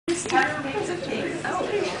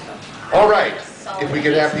All right, if we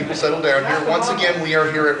could have people settle down here. Once again, we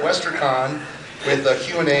are here at Westercon with a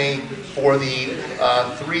Q&A for the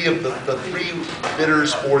three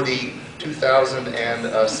bidders for the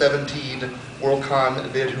 2017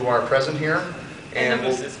 Worldcon bid who are present here. And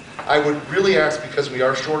I would really ask, because we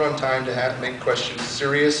are short on time, to make questions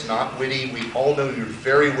serious, not witty. We all know you're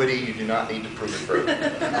very witty. You do not need to prove it further.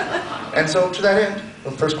 And so, to that end,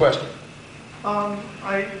 the first question. Warren,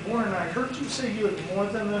 I heard you say you had more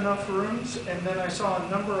than enough rooms, and then I saw a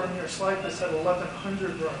number on your slide that said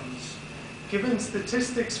 1,100 rooms. Given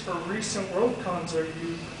statistics for recent Worldcons, are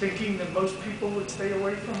you thinking that most people would stay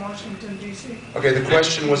away from Washington, D.C.? Okay, the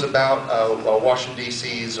question was about Washington,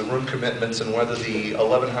 D.C.'s room commitments and whether the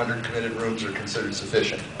 1,100 committed rooms are considered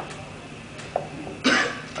sufficient.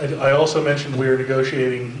 I also mentioned we are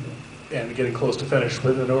negotiating and getting close to finish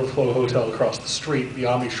with an overflow hotel across the street, the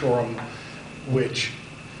Omni Shoreham, which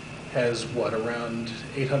has, what, around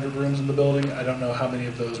 800 rooms in the building. I don't know how many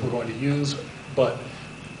of those we're going to use, but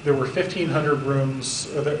there were 1,500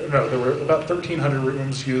 rooms, there were about 1,300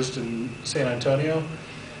 rooms used in San Antonio.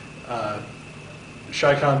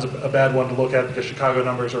 Chi-Con's a bad one to look at because Chicago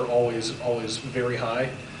numbers are always very high,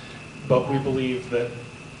 but we believe that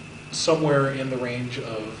somewhere in the range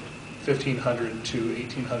of 1,500 to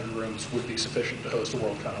 1,800 rooms would be sufficient to host a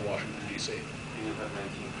Worldcon in Washington, D.C.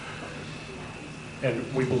 And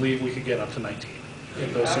we believe we could get up to 19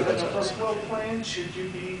 in those two hotels. Overflow plan, should you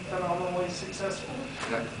be phenomenally successful?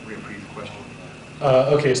 Can I repeat the question?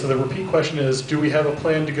 Okay, so the repeat question is, do we have a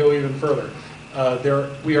plan to go even further?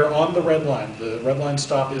 We are on the Red Line. The Red Line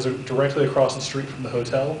stop is directly across the street from the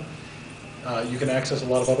hotel. You can access a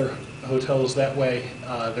lot of other hotels that way.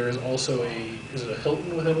 There is also is it a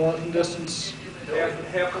Hilton within walking distance?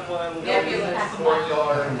 Half of one will Yeah, be in the half a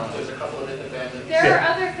courtyard. There's a couple of independent. There are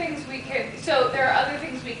other things we can. So there are other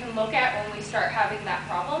things we can look at when we start having that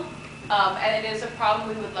problem, and it is a problem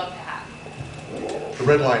we would love to have. The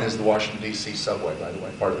Red Line is the Washington D.C. subway, by the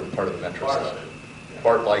way, part of the metro system.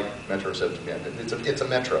 Part like metro system. Yeah, it's a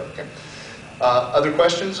metro. Okay. Other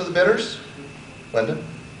questions of the bidders, Linda?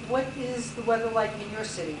 What is the weather like in your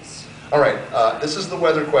cities? All right, this is the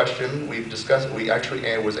weather question. We've discussed it. We actually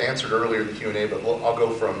was answered earlier in the Q&A, but I'll go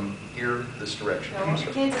from here this direction. No,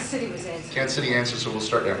 Kansas City was answered. Kansas City answered, so we'll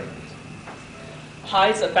start down here.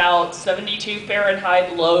 Highs about 72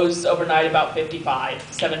 Fahrenheit, lows overnight about 55,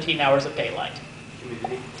 17 hours of daylight.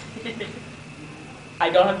 Humidity? I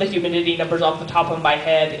don't have the humidity numbers off the top of my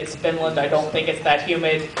head. It's Finland. I don't think it's that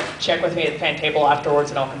humid. Check with me at the fan table afterwards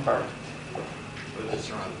and I'll confirm. But it's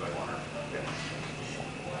surrounded by water.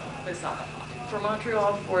 It's not that hot. For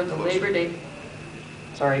Montreal for the Labor Day,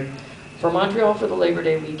 for Montreal for the Labor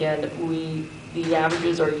Day weekend, the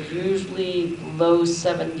averages are usually low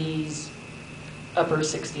 70s, upper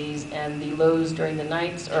 60s, and the lows during the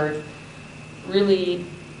nights are really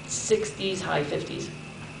 60s, high 50s.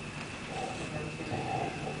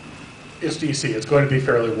 It's DC. It's going to be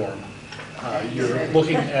fairly warm. You're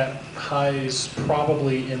looking at highs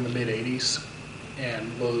probably in the mid-80s and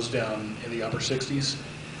lows down in the upper 60s.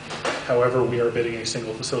 However, we are bidding a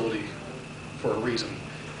single facility for a reason.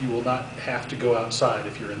 You will not have to go outside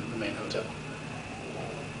if you're in the main hotel.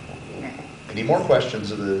 Any more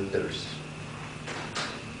questions of the bidders?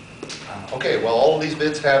 Okay, well, all of these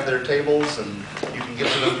bids have their tables, and you can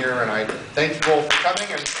get to them here, and I thank you all for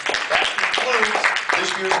coming, and that concludes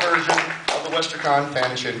this year's version of the Westercon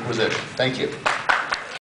Fannish Inquisition. Thank you.